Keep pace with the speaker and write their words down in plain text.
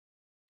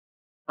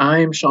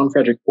I'm Sean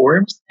Frederick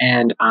Forbes,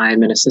 and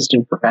I'm an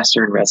assistant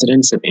professor in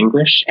residence of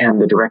English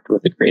and the director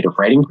of the creative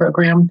writing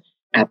program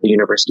at the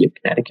University of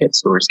Connecticut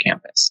Storrs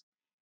campus.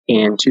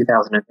 In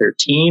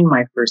 2013,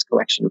 my first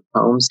collection of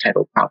poems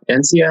titled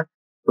Providencia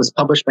was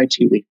published by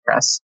Two Leaf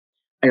Press.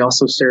 I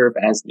also serve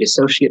as the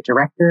associate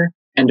director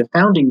and a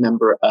founding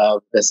member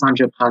of the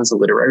Sancho Panza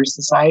Literary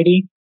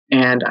Society,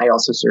 and I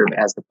also serve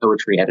as the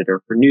poetry editor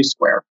for New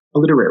Square, a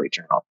literary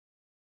journal.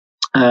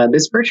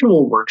 This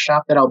virtual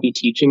workshop that I'll be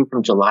teaching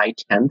from July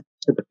 10th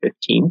to the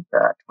 15th,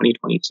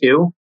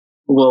 2022,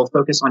 will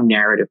focus on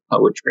narrative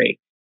poetry.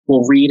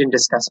 We'll read and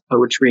discuss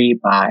poetry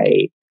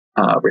by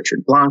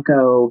Richard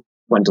Blanco,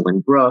 Gwendolyn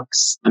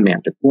Brooks,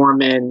 Amanda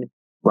Gorman,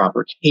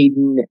 Robert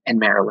Hayden, and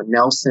Marilyn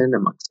Nelson,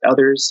 amongst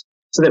others,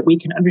 so that we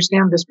can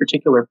understand this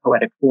particular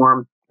poetic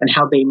form and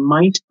how they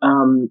might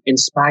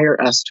inspire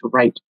us to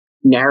write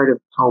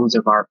narrative poems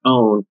of our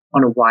own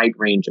on a wide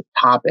range of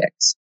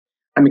topics.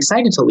 I'm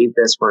excited to lead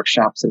this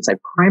workshop since I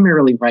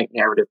primarily write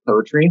narrative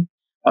poetry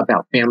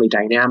about family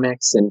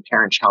dynamics and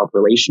parent-child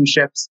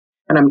relationships,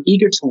 and I'm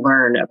eager to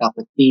learn about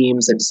the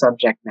themes and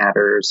subject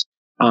matters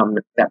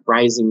that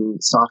rising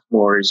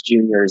sophomores,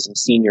 juniors, and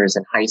seniors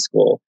in high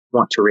school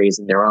want to raise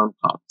in their own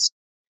poems.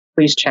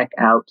 Please check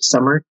out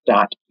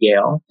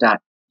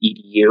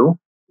summer.yale.edu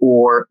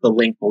or the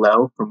link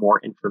below for more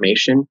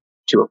information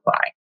to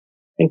apply.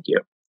 Thank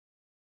you.